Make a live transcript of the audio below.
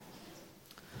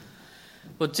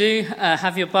Well, do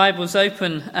have your Bibles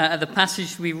open at the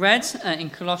passage we read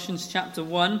in Colossians chapter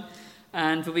 1,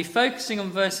 and we'll be focusing on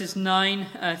verses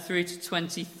 9 through to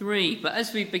 23. But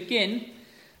as we begin,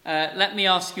 let me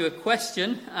ask you a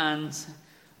question, and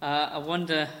I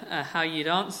wonder how you'd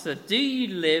answer. Do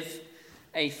you live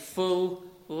a full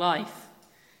life?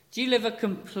 Do you live a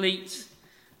complete,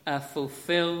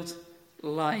 fulfilled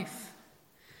life?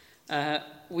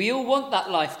 We all want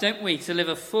that life, don't we? To live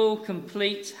a full,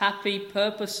 complete, happy,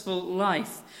 purposeful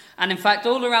life. And in fact,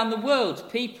 all around the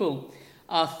world, people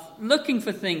are looking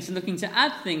for things and looking to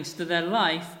add things to their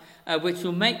life which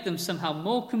will make them somehow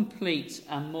more complete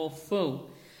and more full.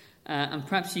 And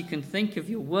perhaps you can think of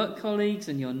your work colleagues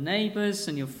and your neighbours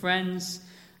and your friends,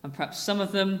 and perhaps some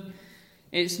of them,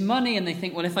 it's money, and they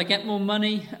think, well, if I get more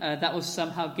money, that will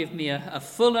somehow give me a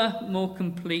fuller, more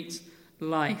complete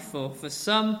life. Or for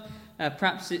some,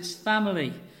 perhaps it's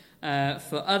family.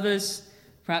 For others,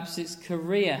 perhaps it's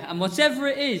career. And whatever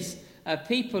it is,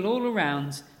 people all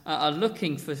around are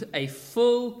looking for a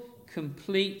full,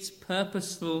 complete,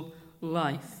 purposeful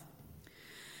life.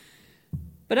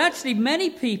 But actually, many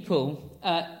people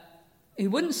who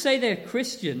wouldn't say they're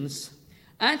Christians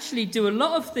actually do a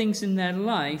lot of things in their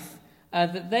life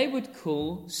that they would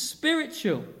call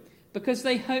spiritual, because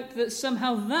they hope that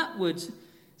somehow that would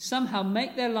somehow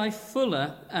make their life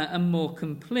fuller and more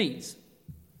complete.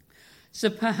 So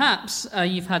perhaps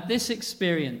you've had this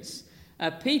experience.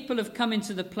 People have come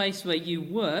into the place where you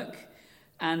work,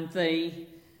 and they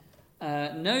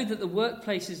know that the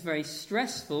workplace is very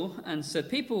stressful, and so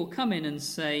people will come in and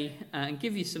say, and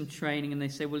give you some training, and they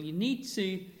say, well, you need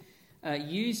to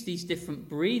use these different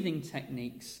breathing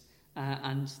techniques,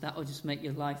 and that will just make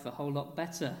your life a whole lot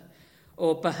better.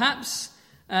 Or perhaps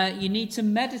you need to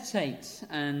meditate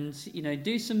and,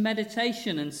 do some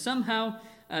meditation, and somehow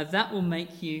that will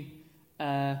make you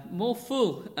more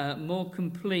full, more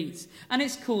complete. And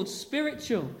it's called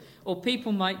spiritual. Or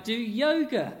people might do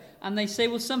yoga, and they say,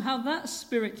 well, somehow that's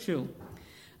spiritual.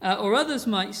 Or others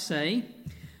might say,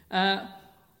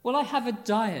 well, I have a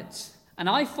diet, and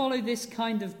I follow this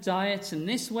kind of diet and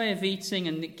this way of eating,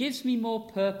 and it gives me more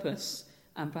purpose.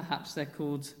 And perhaps they're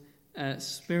called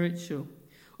spiritual.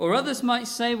 Or others might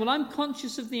say, well, I'm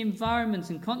conscious of the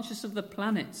environment and conscious of the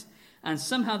planet, and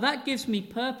somehow that gives me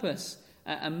purpose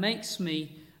and makes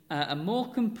me a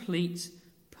more complete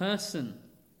person.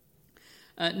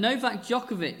 Novak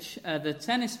Djokovic, the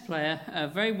tennis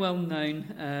player, very well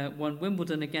known, won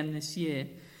Wimbledon again this year.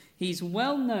 He's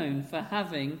well known for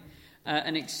having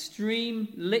an extreme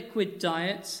liquid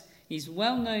diet. He's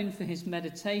well known for his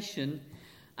meditation,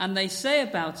 and they say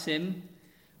about him,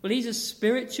 well, he's a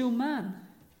spiritual man.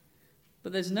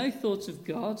 But there's no thought of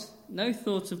God, no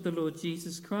thought of the Lord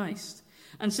Jesus Christ.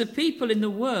 And so people in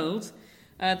the world,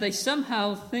 they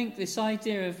somehow think this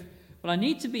idea of, well, I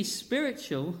need to be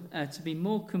spiritual to be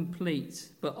more complete.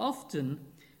 But often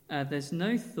there's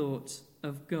no thought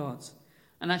of God.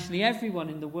 And actually everyone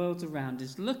in the world around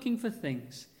is looking for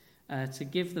things to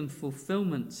give them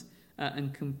fulfillment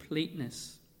and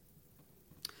completeness.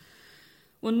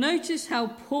 Well, notice how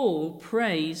Paul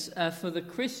prays for the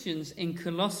Christians in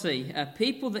Colossae,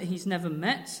 people that he's never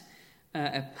met.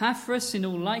 Epaphras, in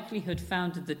all likelihood,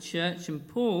 founded the church, and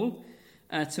Paul,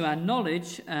 to our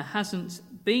knowledge, hasn't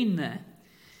been there.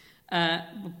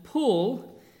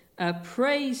 Paul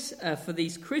prays for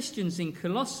these Christians in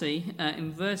Colossae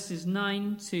in verses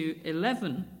 9 to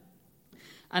 11.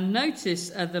 And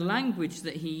notice the language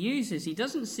that he uses. He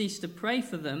doesn't cease to pray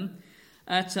for them,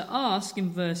 to ask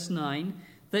in verse 9,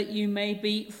 that you may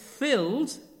be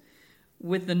filled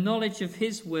with the knowledge of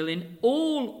his will in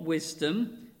all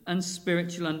wisdom and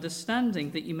spiritual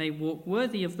understanding, that you may walk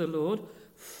worthy of the Lord,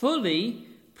 fully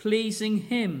pleasing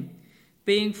him,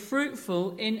 being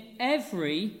fruitful in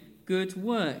every good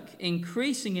work,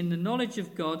 increasing in the knowledge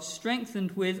of God,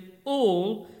 strengthened with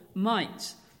all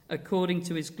might, according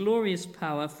to his glorious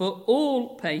power, for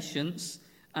all patience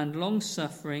and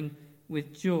long-suffering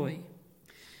with joy.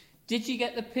 Did you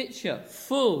get the picture?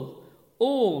 Full,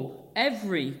 all,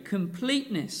 every,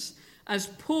 completeness. As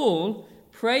Paul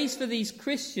prays for these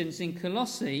Christians in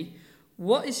Colossae,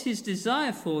 what is his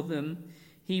desire for them?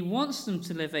 He wants them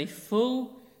to live a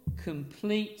full,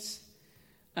 complete,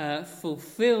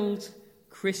 fulfilled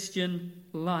Christian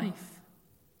life.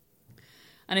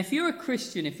 And if you're a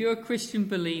Christian, if you're a Christian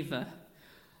believer,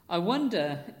 I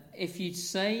wonder if you'd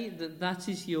say that that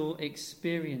is your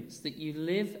experience, that you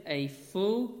live a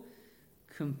full,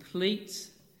 complete,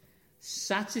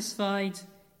 satisfied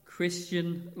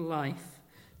Christian life.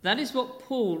 That is what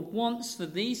Paul wants for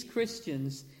these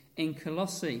Christians in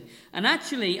Colossae. And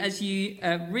actually, as you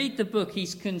read the book,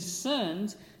 he's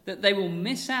concerned that they will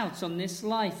miss out on this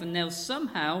life and they'll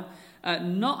somehow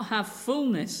not have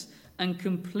fullness and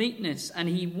completeness. And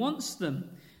he wants them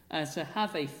to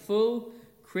have a full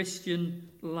Christian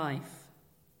life.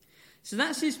 So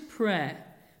that's his prayer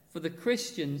for the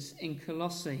Christians in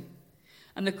Colossae.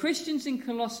 And the Christians in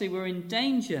Colossae were in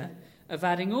danger of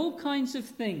adding all kinds of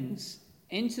things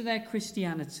into their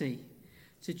Christianity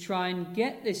to try and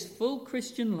get this full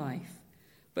Christian life,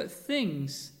 but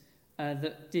things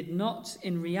that did not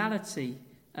in reality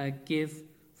give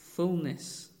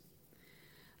fullness.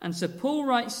 And so Paul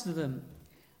writes to them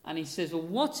and he says, well,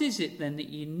 what is it then that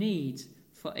you need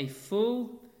for a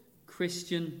full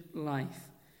Christian life?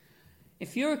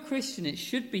 If you're a Christian, it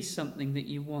should be something that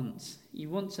you want. You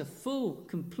want a full,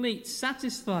 complete,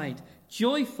 satisfied,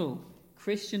 joyful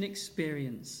Christian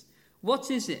experience.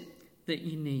 What is it that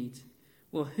you need?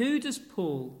 Well, who does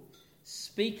Paul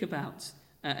speak about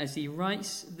as he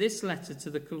writes this letter to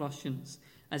the Colossians,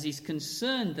 as he's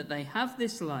concerned that they have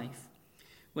this life?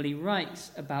 Well, he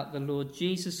writes about the Lord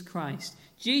Jesus Christ.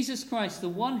 Jesus Christ, the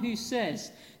one who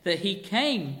says that he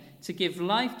came to give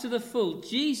life to the full.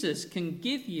 Jesus can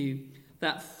give you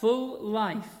that full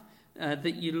life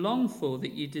that you long for,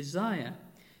 that you desire.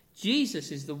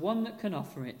 Jesus is the one that can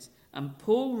offer it. And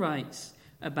Paul writes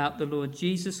about the Lord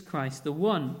Jesus Christ, the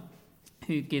one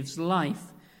who gives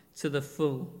life to the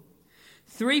full.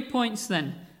 3 points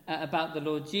then about the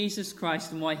Lord Jesus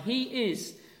Christ and why he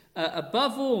is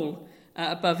above all,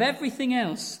 above everything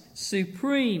else,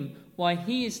 supreme, why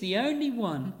he is the only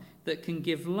one that can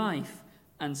give life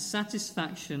and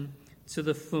satisfaction to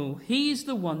the full. He is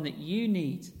the one that you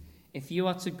need if you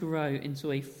are to grow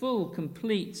into a full,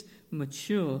 complete,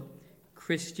 mature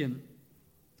Christian.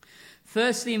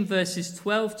 Firstly, in verses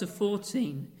 12 to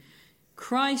 14,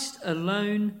 Christ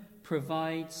alone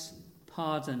provides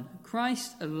pardon.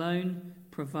 Christ alone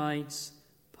provides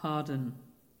pardon.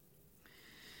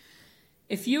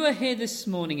 If you are here this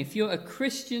morning, if you're a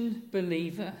Christian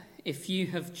believer, if you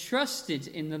have trusted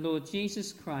in the Lord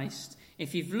Jesus Christ,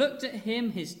 if you've looked at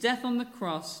him, his death on the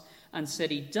cross, and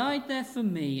said he died there for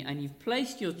me, and you've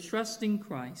placed your trust in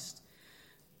Christ,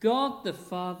 God the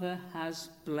Father has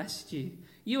blessed you.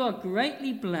 You are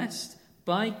greatly blessed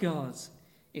by God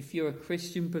if you're a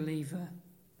Christian believer.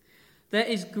 There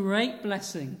is great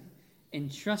blessing in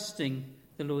trusting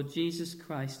the Lord Jesus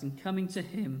Christ and coming to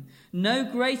him. No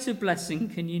greater blessing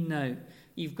can you know.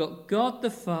 You've got God the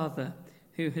Father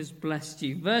who has blessed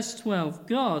you. Verse 12,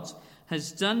 God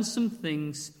has done some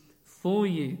things for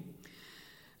you.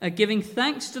 Giving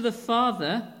thanks to the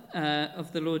Father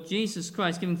of the Lord Jesus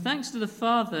Christ, giving thanks to the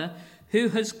Father who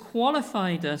has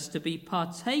qualified us to be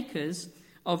partakers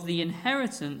of the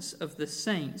inheritance of the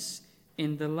saints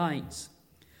in the light.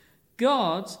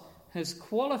 God has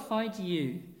qualified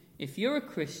you, if you're a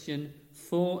Christian,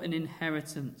 for an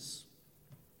inheritance.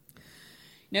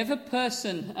 Now, if a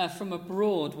person from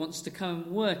abroad wants to come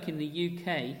and work in the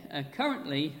UK,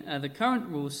 currently, the current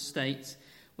rules state,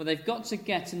 well, they've got to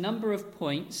get a number of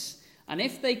points, and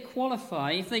if they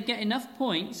qualify, if they get enough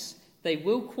points, they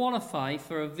will qualify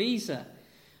for a visa.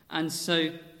 And so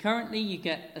currently you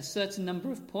get a certain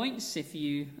number of points if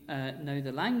you know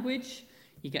the language.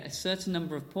 You get a certain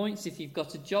number of points if you've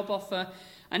got a job offer.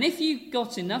 And if you've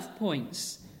got enough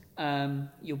points,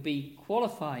 you'll be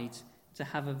qualified to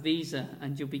have a visa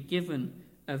and you'll be given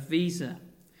a visa.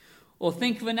 Or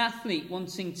think of an athlete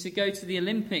wanting to go to the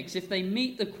Olympics. If they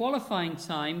meet the qualifying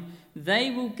time, they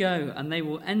will go and they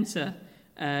will enter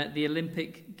the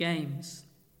Olympic Games.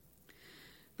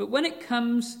 But when it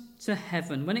comes to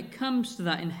heaven, when it comes to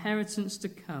that inheritance to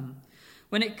come,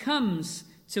 when it comes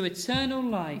to eternal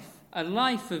life, a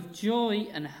life of joy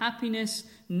and happiness,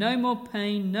 no more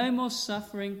pain, no more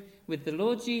suffering, with the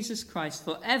Lord Jesus Christ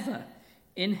forever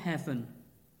in heaven,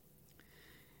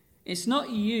 it's not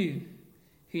you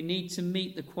who need to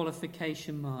meet the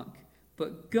qualification mark,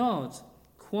 but God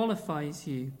qualifies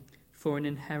you for an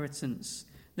inheritance.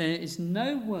 There is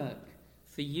no work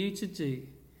for you to do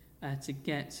to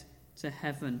get to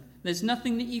heaven. There's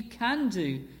nothing that you can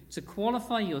do to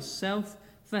qualify yourself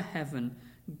for heaven.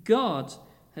 God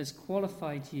has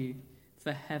qualified you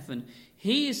for heaven.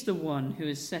 He is the one who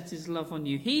has set his love on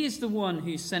you. He is the one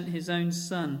who sent his own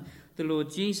Son, the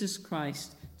Lord Jesus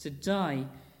Christ, to die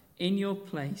in your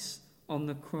place on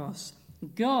the cross.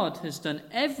 God has done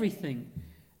everything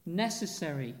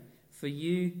necessary for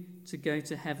you to go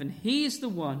to heaven. He is the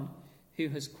one who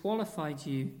has qualified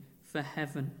you for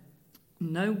heaven.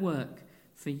 No work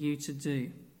for you to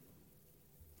do.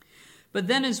 But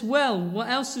then as well, what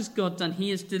else has God done? He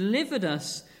has delivered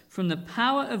us from the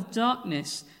power of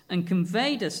darkness and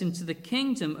conveyed us into the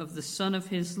kingdom of the Son of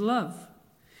his love.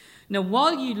 Now,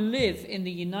 while you live in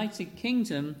the United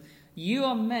Kingdom, you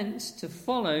are meant to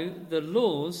follow the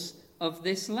laws of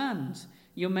this land.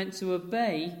 You're meant to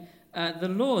obey the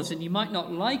laws, and you might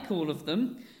not like all of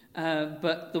them,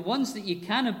 but the ones that you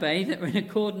can obey that are in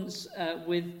accordance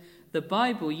with the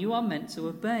Bible, you are meant to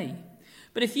obey.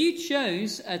 But if you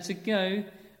chose to go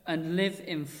and live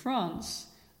in France,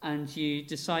 and you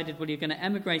decided, well, you're going to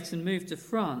emigrate and move to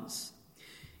France,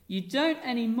 you don't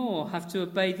anymore have to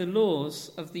obey the laws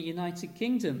of the United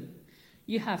Kingdom.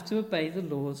 You have to obey the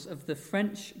laws of the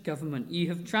French government. You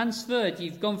have transferred,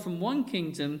 you've gone from one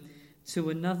kingdom to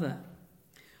another.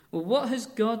 Well, what has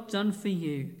God done for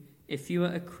you if you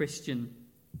are a Christian?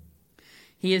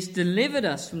 He has delivered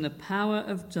us from the power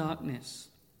of darkness.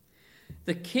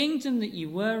 The kingdom that you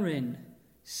were in,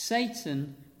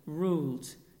 Satan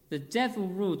ruled. The devil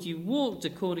ruled. You walked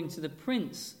according to the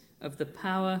prince of the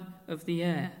power of the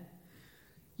air.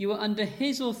 You were under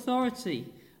his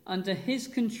authority, under his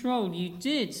control. You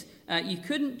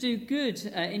couldn't do good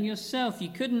in yourself. You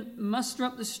couldn't muster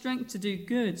up the strength to do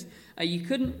good. You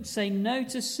couldn't say no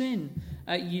to sin.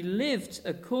 You lived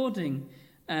according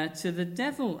to the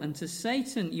devil and to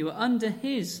Satan. You were under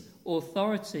his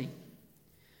authority.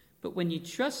 But when you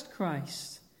trust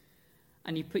Christ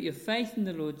and you put your faith in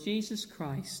the Lord Jesus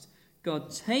Christ,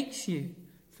 God takes you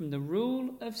from the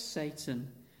rule of Satan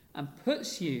and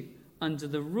puts you under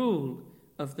the rule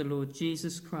of the Lord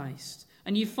Jesus Christ.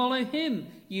 And you follow him,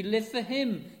 you live for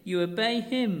him, you obey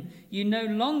him. You no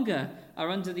longer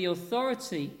are under the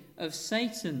authority of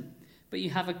Satan, but you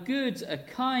have a good, a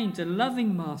kind, a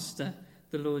loving master,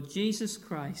 the Lord Jesus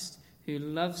Christ, who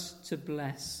loves to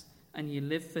bless, and you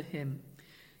live for him.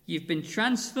 You've been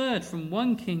transferred from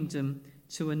one kingdom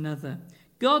to another.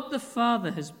 God the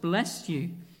Father has blessed you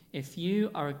if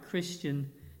you are a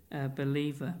Christian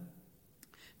believer.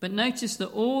 But notice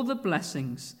that all the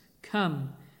blessings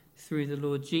come through the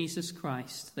Lord Jesus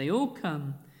Christ. They all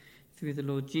come through the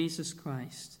Lord Jesus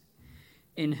Christ,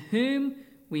 in whom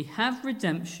we have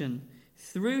redemption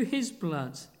through his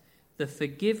blood, the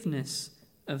forgiveness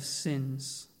of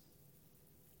sins.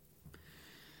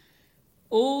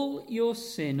 All your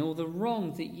sin, all the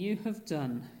wrong that you have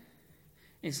done,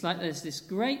 it's like there's this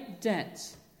great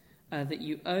debt that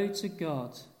you owe to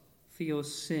God for your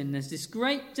sin. There's this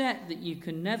great debt that you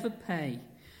can never pay.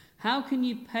 How can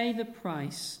you pay the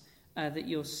price that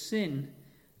your sin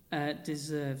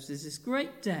deserves? There's this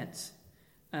great debt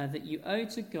that you owe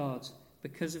to God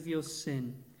because of your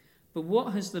sin. But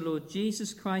what has the Lord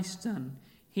Jesus Christ done?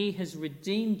 He has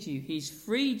redeemed you. He's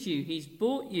freed you. He's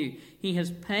bought you. He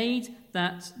has paid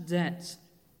that debt.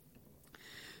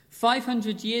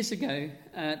 500 years ago,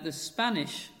 the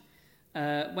Spanish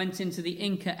went into the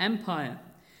Inca Empire,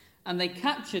 and they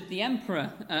captured the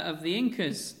emperor of the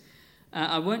Incas.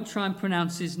 I won't try and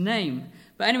pronounce his name,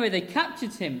 but anyway, they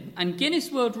captured him, and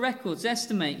Guinness World Records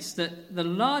estimates that the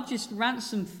largest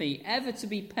ransom fee ever to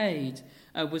be paid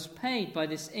was paid by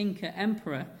this Inca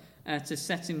emperor to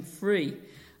set him free.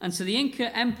 And so the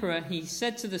Inca emperor, he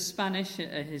said to the Spanish,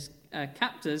 his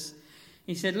captors,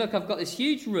 he said, look, I've got this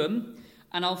huge room,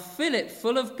 and I'll fill it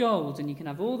full of gold, and you can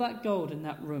have all that gold in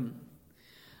that room.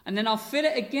 And then I'll fill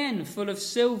it again full of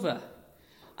silver.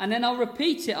 And then I'll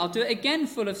repeat it. I'll do it again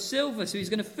full of silver. So he's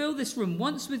going to fill this room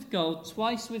once with gold,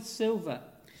 twice with silver.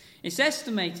 It's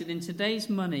estimated in today's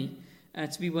money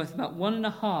to be worth about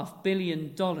 $1.5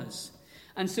 billion.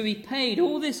 And so he paid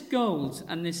all this gold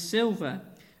and this silver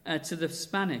to the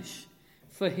Spanish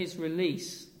for his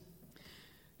release.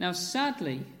 Now,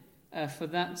 sadly, for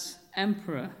that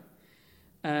emperor,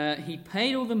 he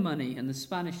paid all the money and the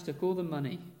Spanish took all the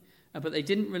money. But they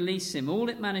didn't release him. All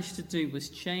it managed to do was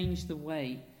change the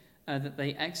way that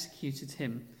they executed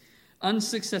him.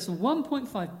 Unsuccessful.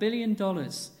 $1.5 billion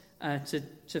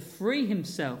to free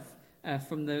himself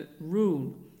from the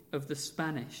rule of the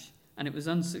Spanish. And it was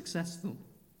unsuccessful.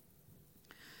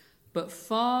 But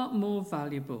far more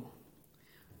valuable,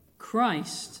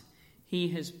 Christ,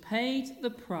 he has paid the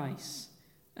price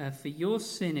for your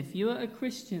sin. If you are a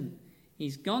Christian,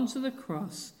 he's gone to the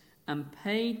cross and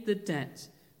paid the debt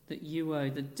that you owe.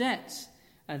 The debt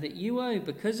that you owe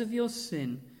because of your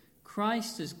sin,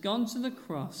 Christ has gone to the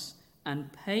cross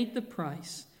and paid the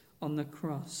price on the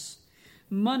cross.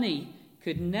 Money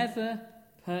could never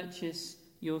purchase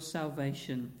your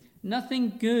salvation.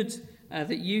 Nothing good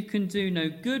that you can do, no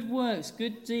good works,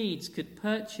 good deeds could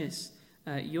purchase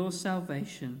your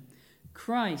salvation.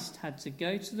 Christ had to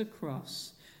go to the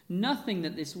cross. Nothing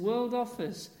that this world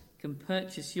offers can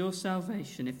purchase your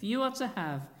salvation. If you are to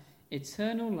have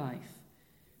eternal life,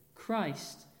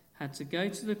 Christ had to go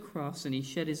to the cross and he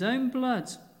shed his own blood.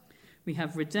 We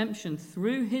have redemption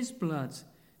through his blood,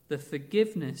 the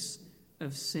forgiveness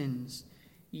of sins.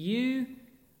 You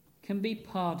can be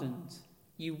pardoned.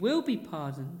 You will be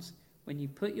pardoned when you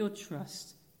put your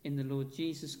trust in the Lord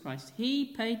Jesus Christ. He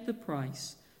paid the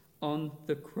price on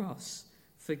the cross.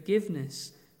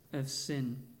 Forgiveness of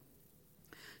sin.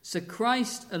 So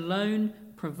Christ alone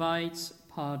provides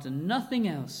pardon. Nothing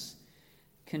else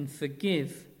can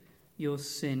forgive your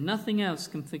sin. Nothing else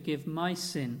can forgive my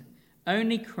sin.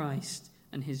 Only Christ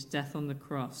and his death on the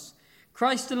cross.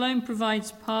 Christ alone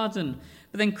provides pardon.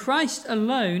 But then Christ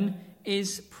alone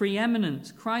is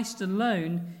preeminent. Christ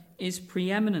alone is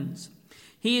preeminent.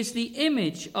 He is the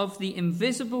image of the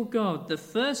invisible God, the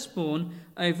firstborn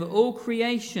over all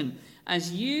creation.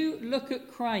 As you look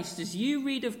at Christ, as you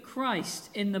read of Christ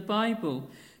in the Bible,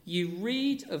 you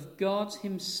read of God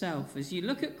himself. As you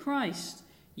look at Christ,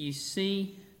 you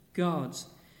see God.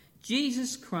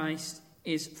 Jesus Christ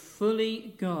is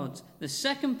fully God, the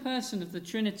second person of the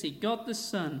Trinity, God the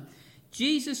Son.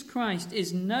 Jesus Christ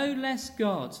is no less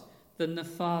God than the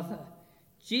Father.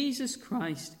 Jesus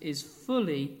Christ is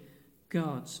fully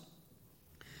God.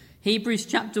 Hebrews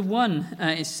chapter 1,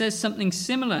 it says something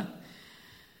similar.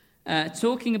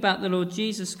 Talking about the Lord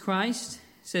Jesus Christ,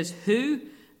 it says, who,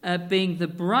 being the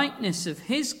brightness of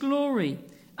his glory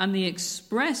and the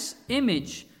express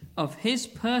image of his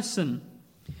person.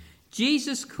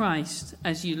 Jesus Christ,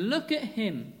 as you look at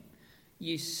him,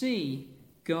 you see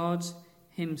God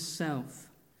himself.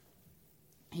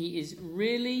 He is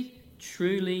really,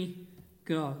 truly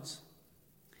God.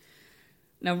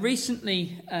 Now,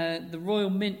 recently, the Royal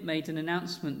Mint made an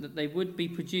announcement that they would be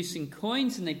producing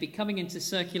coins, and they'd be coming into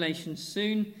circulation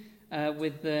soon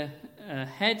with the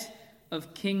head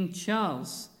of King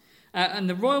Charles. And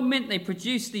the Royal Mint, they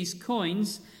produce these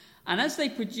coins, and as they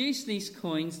produce these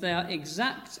coins, they are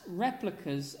exact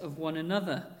replicas of one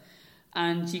another.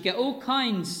 And you get all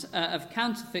kinds of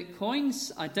counterfeit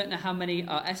coins. I don't know how many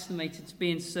are estimated to be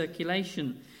in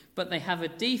circulation, but they have a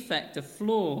defect, a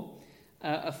flaw,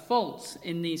 a fault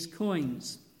in these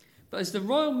coins. But as the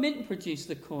Royal Mint produce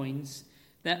the coins,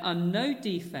 there are no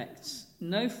defects,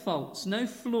 no faults, no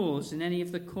flaws in any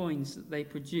of the coins that they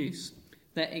produce.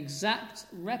 They're exact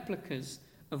replicas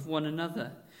of one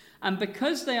another. And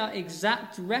because they are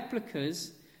exact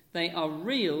replicas, they are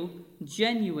real,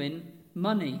 genuine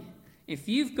money. If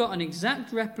you've got an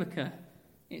exact replica,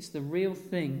 it's the real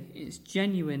thing. It's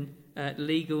genuine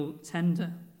legal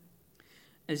tender.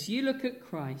 As you look at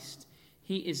Christ,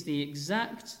 he is the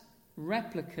exact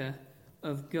replica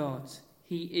of God.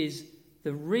 He is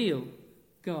the real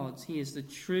God. He is the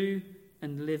true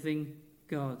and living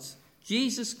God.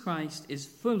 Jesus Christ is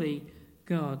fully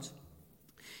God.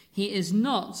 He is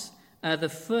not the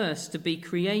first to be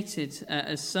created,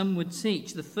 as some would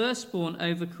teach, the firstborn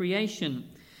over creation.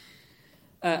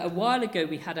 A while ago,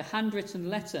 we had a handwritten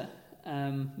letter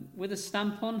with a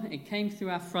stamp on. It came through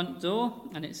our front door,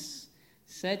 and it's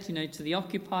said, to the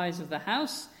occupiers of the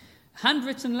house,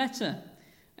 handwritten letter.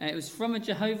 It was from a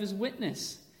Jehovah's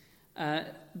Witness.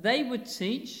 They would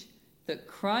teach that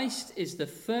Christ is the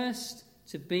first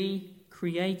to be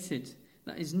created.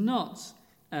 That is not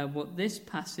what this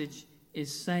passage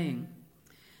is saying.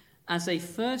 As a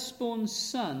firstborn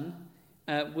son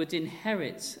would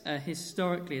inherit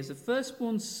historically, as a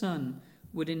firstborn son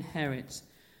would inherit,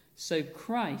 so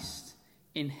Christ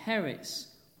inherits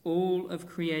all of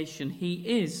creation.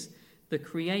 He is the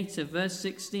creator. Verse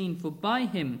 16, for by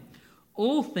him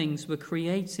all things were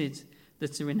created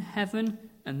that are in heaven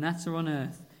and that are on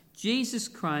earth. Jesus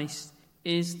Christ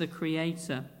is the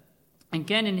creator.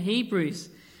 Again in Hebrews,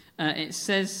 it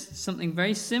says something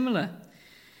very similar.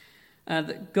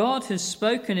 That God has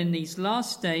spoken in these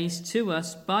last days to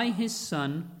us by his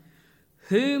Son,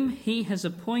 whom he has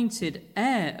appointed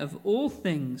heir of all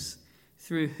things,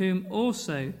 through whom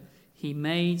also he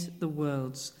made the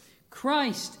worlds.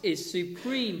 Christ is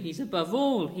supreme. He's above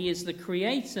all. He is the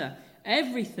creator.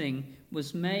 Everything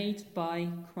was made by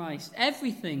Christ.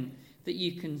 Everything that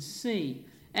you can see,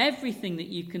 everything that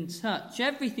you can touch,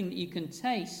 everything that you can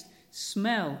taste,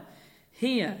 smell,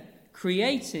 hear,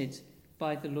 created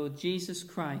by the Lord Jesus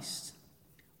Christ.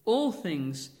 All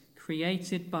things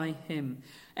created by him.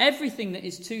 Everything that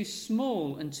is too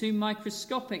small and too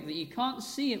microscopic that you can't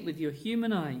see it with your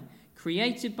human eye,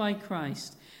 created by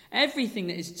Christ. Everything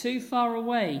that is too far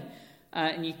away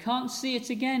and you can't see it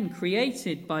again,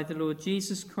 created by the Lord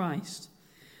Jesus Christ.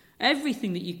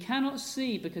 Everything that you cannot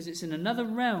see because it's in another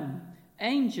realm,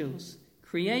 angels,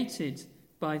 created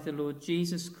by the Lord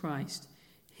Jesus Christ.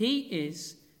 He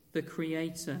is the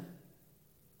creator.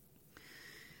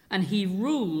 And he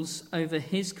rules over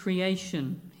his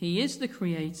creation. He is the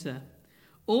creator.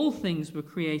 All things were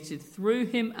created through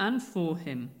him and for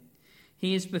him.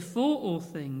 He is before all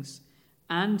things,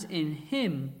 and in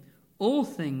him all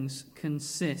things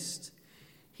consist.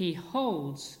 He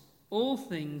holds all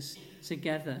things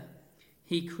together.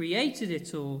 He created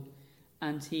it all,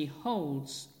 and he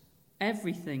holds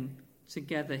everything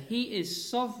together. He is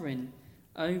sovereign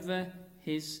over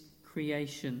his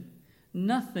creation.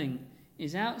 Nothing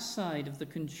is outside of the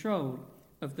control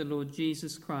of the Lord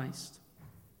Jesus Christ.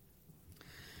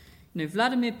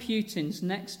 Vladimir Putin's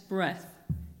next breath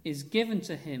is given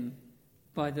to him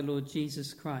by the Lord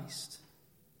Jesus Christ.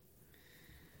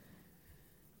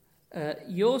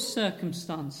 Your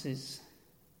circumstances,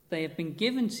 they have been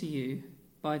given to you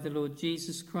by the Lord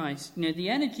Jesus Christ. The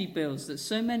energy bills that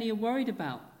so many are worried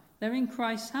about, they're in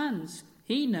Christ's hands.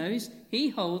 He knows, he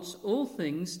holds all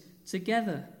things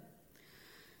together.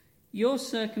 Your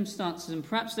circumstances, and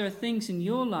perhaps there are things in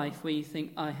your life where you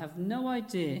think, I have no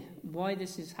idea why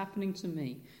this is happening to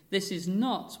me. This is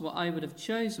not what I would have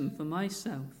chosen for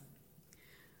myself.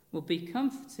 Well, be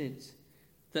comforted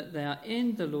that they are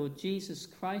in the Lord Jesus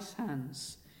Christ's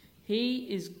hands. He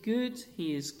is good,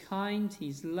 he is kind,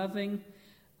 he's loving,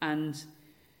 and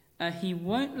he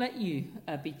won't let you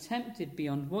be tempted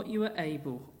beyond what you are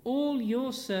able. All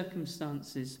your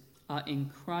circumstances are in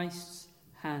Christ's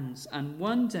hands, and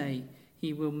one day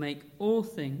he will make all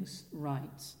things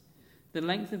right. The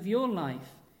length of your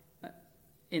life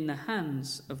in the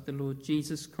hands of the Lord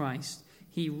Jesus Christ.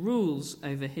 He rules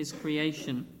over his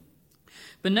creation.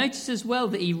 But notice as well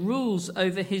that he rules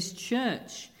over his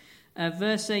church.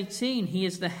 Verse 18, he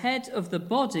is the head of the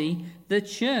body, the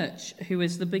church, who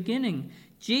is the beginning.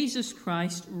 Jesus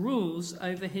Christ rules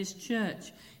over his church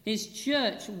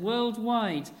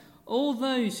worldwide. All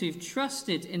those who've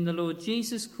trusted in the Lord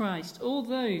Jesus Christ, all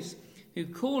those who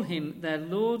call him their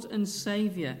Lord and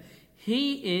Saviour,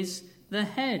 he is the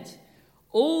head.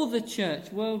 All the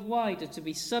church worldwide are to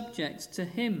be subject to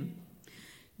him.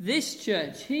 This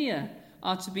church here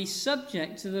are to be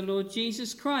subject to the Lord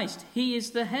Jesus Christ. He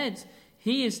is the head.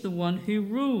 He is the one who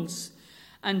rules.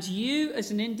 And you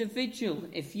as an individual,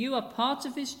 if you are part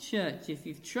of his church, if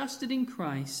you've trusted in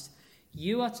Christ,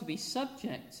 you are to be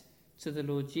subject to the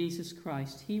Lord Jesus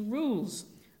Christ. He rules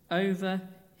over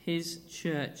his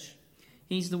church.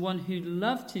 He's the one who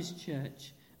loved his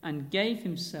church and gave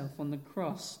himself on the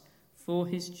cross for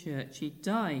his church. He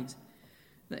died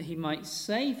that he might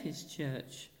save his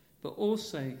church, but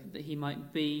also that he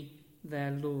might be their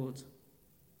Lord.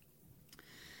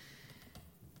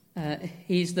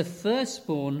 He's the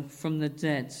firstborn from the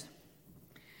dead.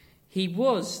 He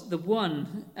was the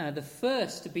one, the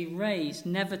first to be raised,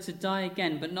 never to die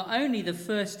again, but not only the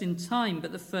first in time,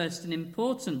 but the first in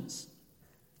importance.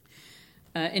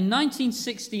 In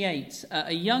 1968,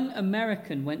 a young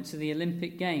American went to the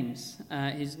Olympic Games.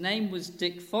 His name was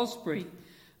Dick Fosbury,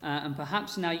 and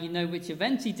perhaps now you know which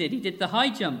event he did. He did the high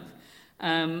jump.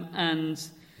 And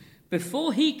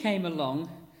before he came along,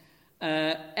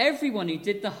 everyone who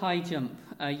did the high jump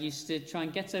used to try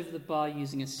and get over the bar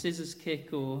using a scissors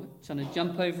kick or trying to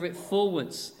jump over it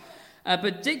forwards.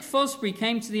 But Dick Fosbury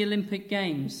came to the Olympic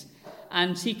Games,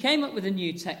 and he came up with a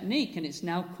new technique, and it's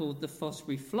now called the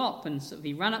Fosbury flop. And so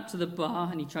he ran up to the bar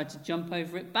and he tried to jump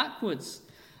over it backwards.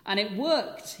 And it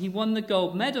worked. He won the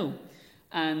gold medal.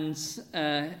 And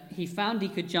he found he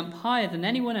could jump higher than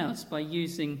anyone else by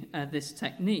using this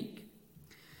technique.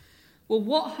 Well,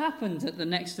 what happened at the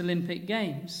next Olympic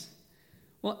Games?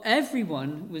 Well,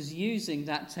 everyone was using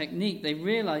that technique. They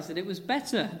realized that it was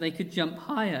better. They could jump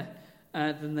higher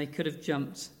than they could have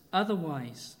jumped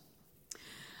otherwise.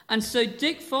 And so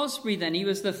Dick Fosbury then, he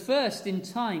was the first in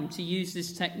time to use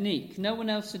this technique. No one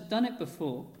else had done it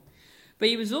before. But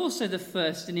he was also the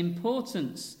first in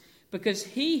importance, because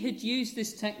he had used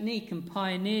this technique and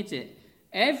pioneered it.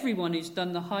 Everyone who's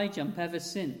done the high jump ever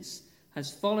since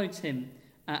has followed him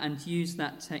and used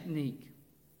that technique.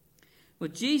 Well,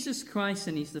 Jesus Christ,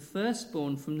 and he's the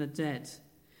firstborn from the dead.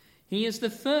 He is the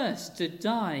first to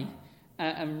die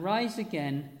and rise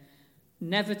again,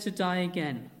 never to die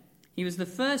again. He was the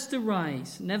first to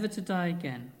rise, never to die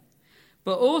again.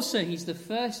 But also he's the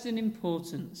first in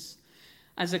importance.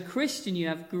 As a Christian, you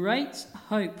have great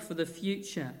hope for the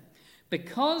future.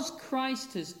 Because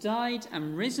Christ has died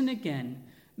and risen again,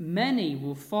 many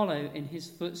will follow in his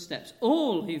footsteps.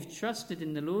 All who've trusted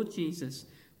in the Lord Jesus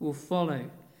will follow.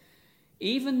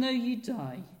 Even though you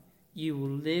die, you will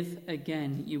live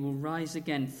again. You will rise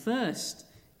again. First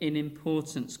in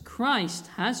importance, Christ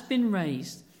has been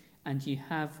raised, and you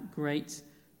have great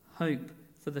hope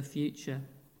for the future.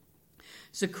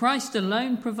 So Christ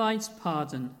alone provides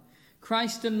pardon.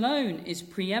 Christ alone is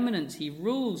preeminent. He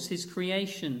rules his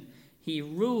creation. He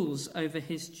rules over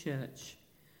his church.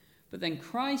 But then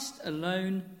Christ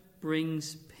alone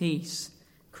brings peace.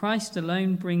 Christ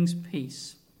alone brings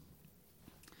peace.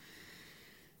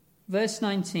 Verse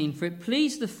 19, for it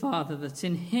pleased the Father that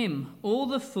in him all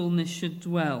the fullness should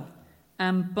dwell,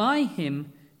 and by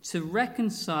him to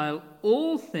reconcile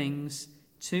all things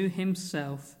to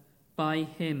himself by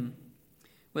him,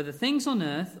 whether things on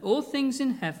earth or things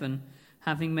in heaven,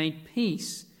 having made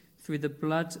peace through the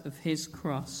blood of his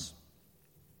cross.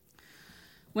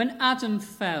 When Adam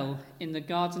fell in the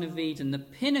Garden of Eden, the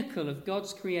pinnacle of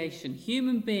God's creation,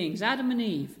 human beings, Adam and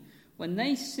Eve, when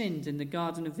they sinned in the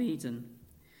Garden of Eden,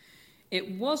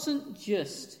 it wasn't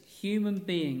just human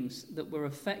beings that were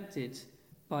affected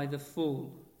by the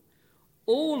fall.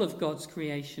 All of God's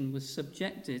creation was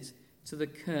subjected to the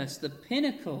curse. The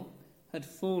pinnacle had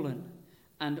fallen,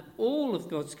 and all of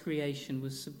God's creation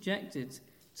was subjected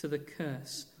to the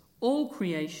curse. All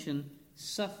creation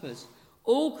suffers.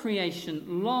 All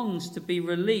creation longs to be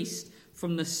released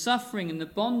from the suffering and the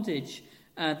bondage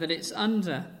that it's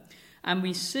under. And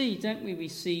we see, don't we? We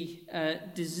see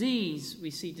disease, we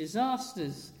see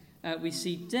disasters, we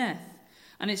see death.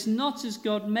 And it's not as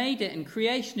God made it, and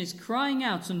creation is crying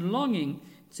out and longing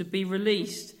to be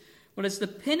released. Well, as the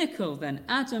pinnacle, then,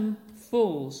 Adam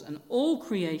falls, and all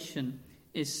creation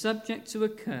is subject to a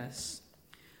curse.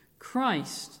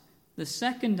 Christ, the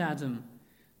second Adam,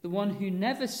 the one who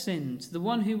never sinned, the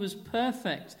one who was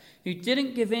perfect, who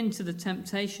didn't give in to the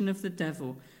temptation of the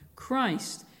devil,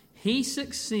 Christ, he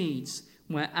succeeds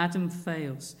where Adam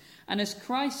fails. And as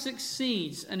Christ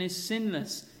succeeds and is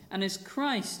sinless, and as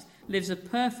Christ lives a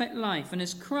perfect life, and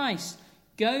as Christ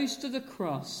goes to the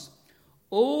cross,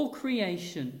 all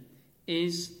creation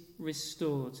is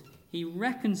restored. He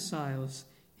reconciles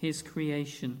his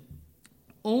creation,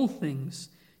 all things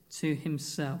to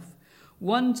himself.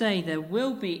 One day there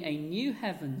will be a new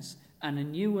heavens and a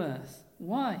new earth.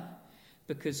 Why?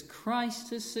 Because Christ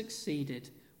has succeeded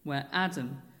where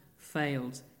Adam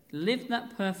failed, lived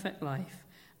that perfect life,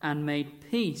 and made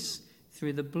peace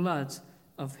through the blood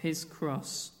of his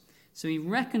cross. So he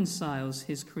reconciles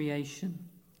his creation,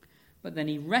 but then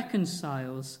he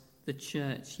reconciles the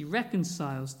church. He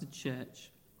reconciles the church.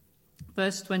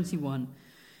 Verse 21,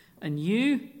 and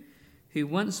you who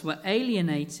once were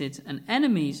alienated and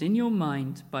enemies in your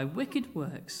mind by wicked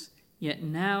works, yet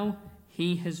now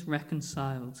he has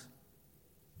reconciled.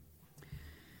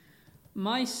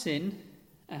 My sin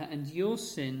and your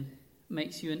sin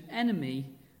makes you an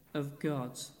enemy of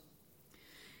God.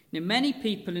 Now, many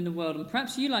people in the world, and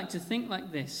perhaps you like to think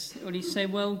like this, or you say,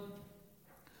 well,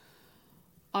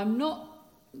 I'm not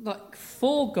like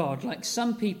for God like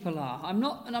some people are. I'm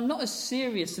not as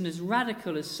serious and as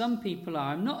radical as some people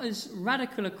are. I'm not as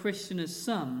radical a Christian as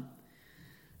some.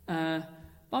 But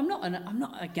I'm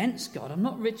not against God. I'm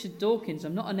not Richard Dawkins.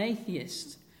 I'm not an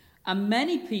atheist. And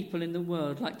many people in the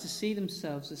world like to see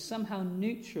themselves as somehow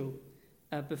neutral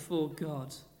before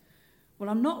God. Well,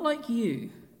 I'm not like you,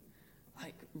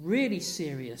 like really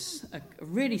serious, a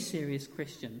really serious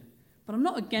Christian, but I'm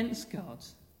not against God.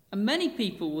 And many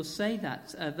people will say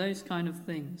that, those kind of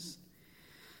things.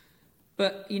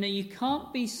 But, you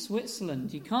can't be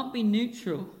Switzerland. You can't be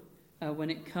neutral when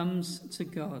it comes to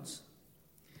God.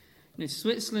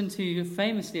 Switzerland, who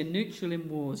famously are neutral in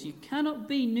wars, you cannot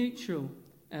be neutral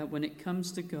when it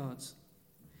comes to God.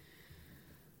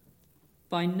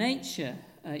 By nature,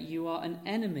 you are an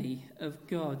enemy of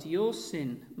God. Your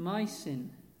sin, my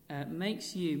sin,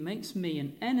 makes me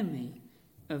an enemy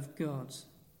of God.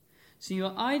 So you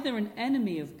are either an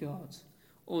enemy of God,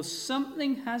 or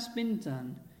something has been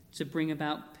done to bring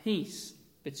about peace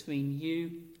between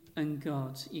you and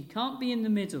God. You can't be in the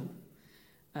middle.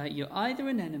 You're either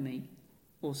an enemy,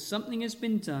 or something has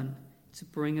been done to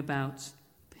bring about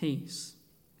peace.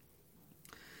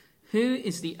 Who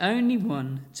is the only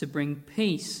one to bring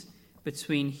peace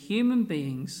between human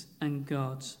beings and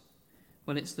God?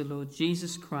 Well, it's the Lord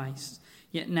Jesus Christ.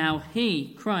 Yet now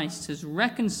he, Christ, has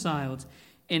reconciled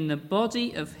in the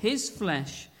body of his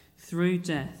flesh through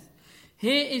death.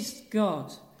 Here is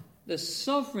God, the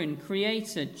sovereign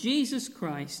creator, Jesus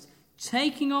Christ,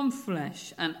 taking on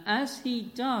flesh, and as he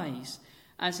dies,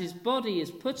 as his body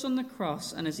is put on the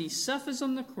cross, and as he suffers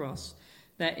on the cross,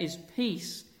 there is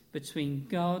peace between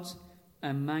God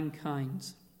and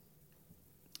mankind.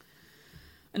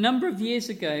 A number of years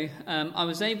ago, I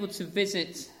was able to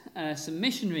visit some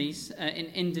missionaries in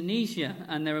Indonesia,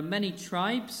 and there are many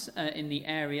tribes in the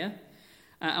area.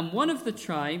 And one of the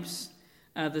tribes,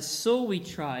 the Sawi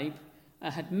tribe,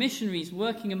 had missionaries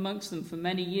working amongst them for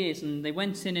many years, and they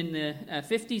went in the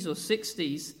 50s or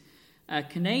 60s. A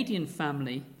Canadian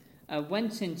family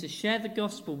went in to share the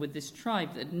gospel with this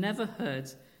tribe that had never heard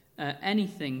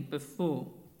anything before.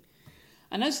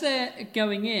 And as they're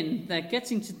going in, they're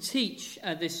getting to teach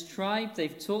this tribe.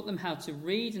 They've taught them how to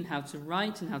read and how to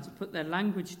write and how to put their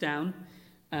language down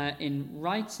in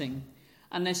writing.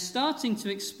 And they're starting to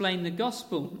explain the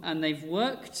gospel. And they've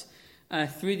worked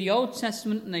through the Old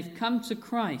Testament and they've come to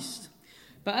Christ.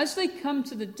 But as they come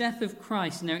to the death of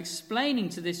Christ and they're explaining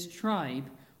to this tribe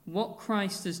what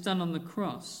Christ has done on the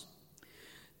cross,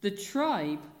 the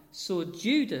tribe saw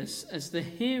Judas as the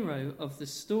hero of the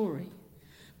story.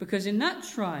 Because in that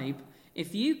tribe,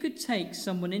 if you could take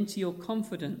someone into your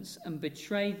confidence and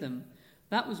betray them,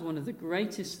 that was one of the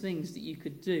greatest things that you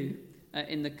could do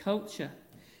in the culture.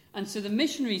 And so the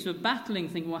missionaries were battling,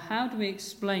 thinking, well, how do we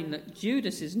explain that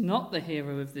Judas is not the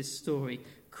hero of this story?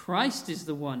 Christ is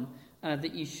the one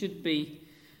that you should be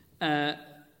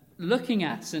looking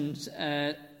at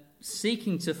and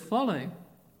seeking to follow.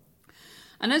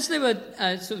 And as they were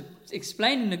sort of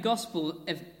explaining the gospel,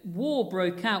 a war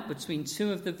broke out between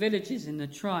two of the villages in the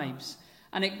tribes.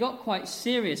 And it got quite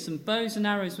serious, and bows and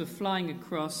arrows were flying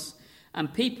across,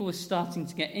 and people were starting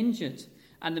to get injured.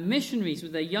 And the missionaries,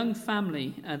 with their young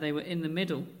family, they were in the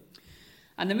middle.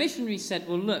 And the missionaries said,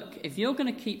 well, look, if you're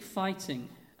going to keep fighting,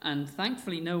 and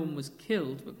thankfully no one was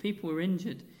killed, but people were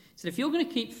injured. So if you're going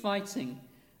to keep fighting,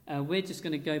 we're just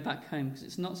going to go back home, because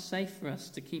it's not safe for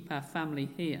us to keep our family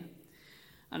here.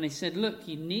 And they said, look,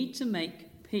 you need to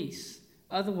make peace,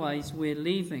 otherwise we're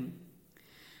leaving.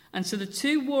 And so the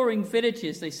two warring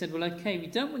villages, they said, well, okay, we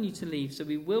don't want you to leave, so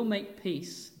we will make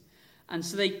peace. And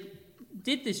so they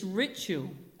did this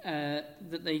ritual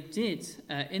that they did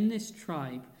in this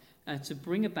tribe to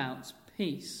bring about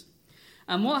peace.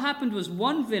 And what happened was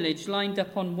one village lined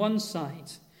up on one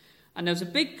side, and there was a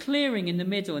big clearing in the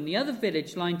middle, and the other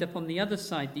village lined up on the other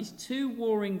side, these two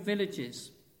warring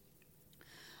villages.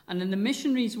 And then the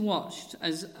missionaries watched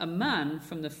as a man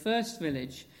from the first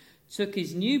village took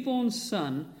his newborn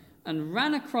son and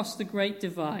ran across the Great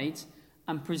Divide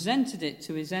and presented it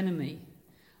to his enemy.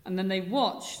 And then they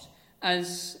watched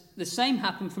as the same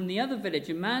happened from the other village.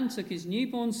 A man took his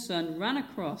newborn son, ran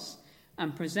across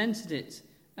and presented it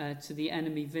to the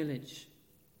enemy village.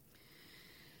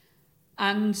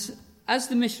 And as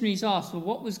the missionaries asked, well,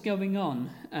 what was going on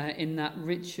in that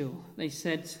ritual? They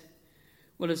said,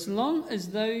 well, as long as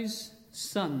those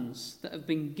sons that have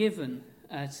been given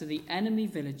to the enemy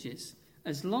villages,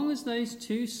 as long as those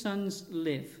two sons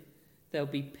live, there'll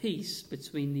be peace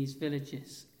between these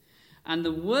villages. And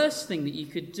the worst thing that you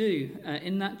could do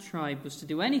in that tribe was to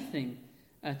do anything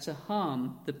to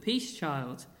harm the peace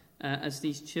child, as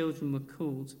these children were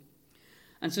called.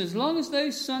 And so as long as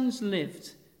those sons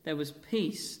lived, there was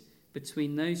peace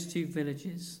between those two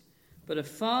villages. But a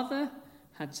father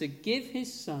had to give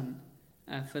his son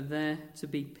for there to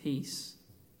be peace.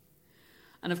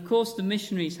 And of course the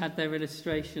missionaries had their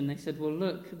illustration. They said, well,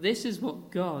 look, this is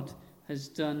what God has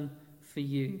done for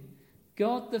you.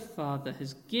 God the Father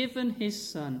has given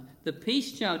his Son, the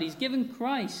peace child. He's given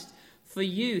Christ for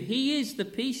you. He is the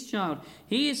peace child.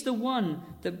 He is the one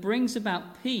that brings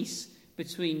about peace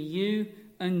between you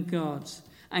and God.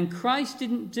 And Christ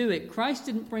didn't do it. Christ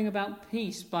didn't bring about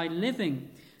peace by living,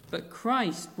 but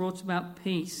Christ brought about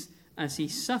peace as he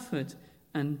suffered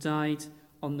and died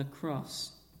on the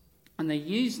cross. And they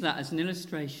used that as an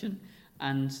illustration,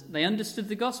 and they understood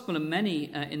the gospel, and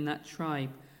many in that tribe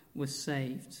were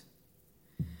saved.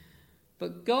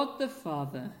 But God the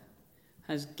Father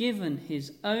has given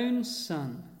his own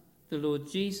Son, the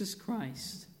Lord Jesus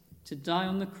Christ, to die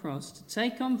on the cross, to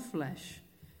take on flesh,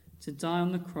 to die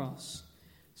on the cross,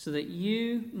 so that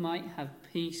you might have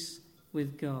peace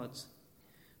with God.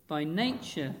 By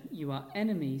nature, you are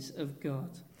enemies of God.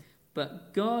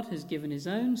 But God has given his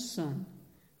own Son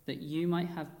that you might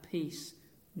have peace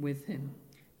with him.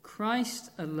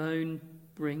 Christ alone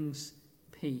brings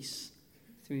peace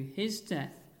through his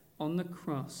death on the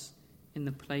cross in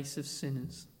the place of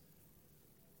sinners.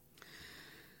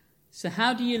 So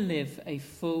how do you live a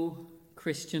full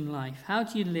Christian life? How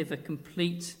do you live a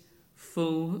complete,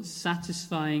 full,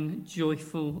 satisfying,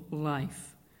 joyful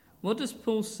life? What does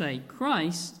Paul say?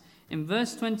 Christ, in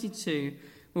verse 22,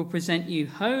 will present you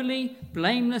holy,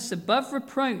 blameless, above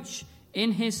reproach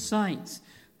in his sight.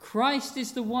 Christ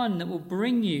is the one that will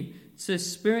bring you to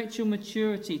spiritual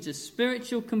maturity, to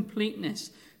spiritual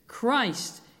completeness.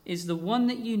 Christ is the one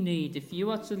that you need if you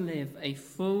are to live a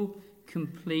full,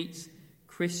 complete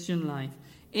Christian life.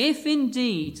 If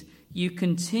indeed you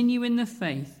continue in the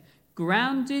faith,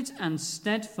 grounded and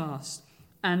steadfast,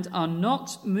 and are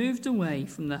not moved away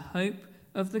from the hope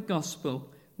of the gospel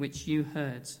which you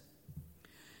heard.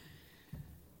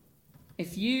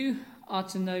 If you are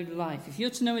to know life, if you're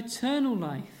to know eternal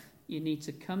life, you need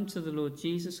to come to the Lord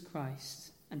Jesus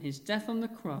Christ and his death on the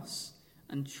cross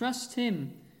and trust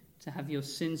him to have your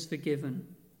sins forgiven.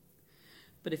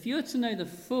 But if you are to know the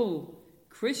full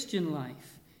Christian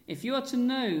life, if you are to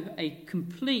know a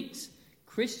complete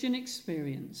Christian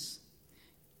experience,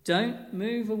 don't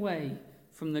move away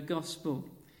from the gospel.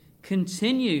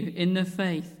 Continue in the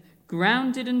faith,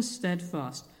 grounded and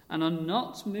steadfast, and are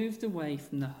not moved away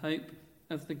from the hope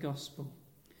of the gospel.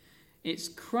 It's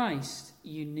Christ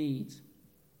you need.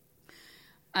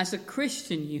 As a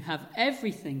Christian, you have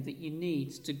everything that you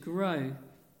need to grow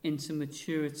into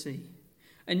maturity.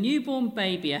 A newborn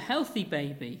baby, a healthy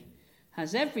baby,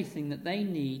 has everything that they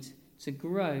need to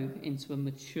grow into a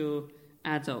mature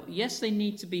adult. Yes, they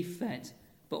need to be fed,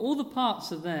 but all the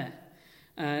parts are there.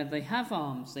 They have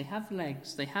arms, they have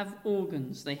legs, they have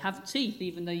organs, they have teeth,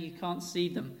 even though you can't see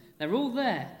them. They're all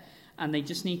there, and they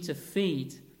just need to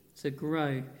feed to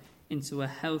grow into a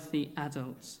healthy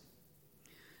adult.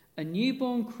 A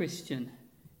newborn Christian,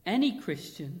 any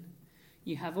Christian,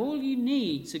 you have all you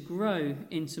need to grow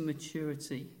into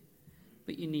maturity,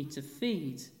 but you need to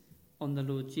feed on the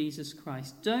Lord Jesus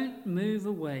Christ. Don't move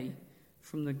away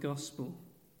from the gospel.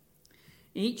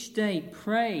 Each day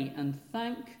pray and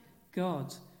thank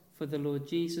God for the Lord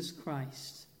Jesus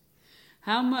Christ.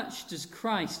 How much does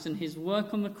Christ and his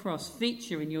work on the cross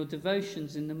feature in your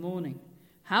devotions in the morning?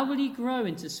 How will you grow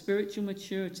into spiritual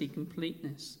maturity,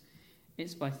 completeness?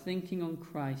 It's by thinking on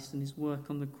Christ and his work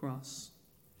on the cross.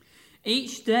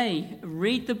 Each day,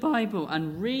 read the Bible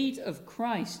and read of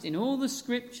Christ in all the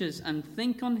scriptures and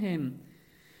think on him.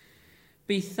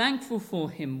 Be thankful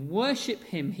for him. Worship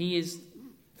him. He is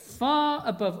far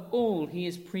above all. He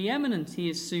is preeminent. He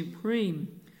is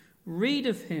supreme. Read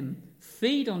of him.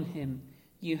 Feed on him.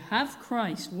 You have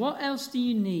Christ. What else do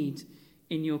you need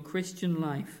in your Christian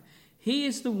life? He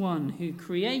is the one who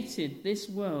created this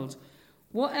world.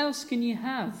 What else can you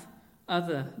have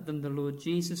other than the Lord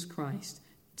Jesus Christ?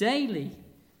 Daily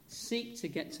seek to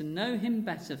get to know him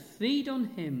better, feed on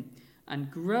him,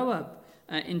 and grow up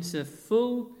into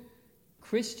full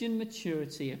Christian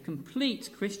maturity, a complete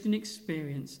Christian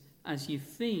experience as you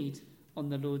feed on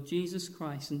the Lord Jesus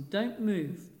Christ, and don't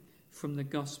move from the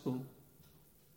gospel.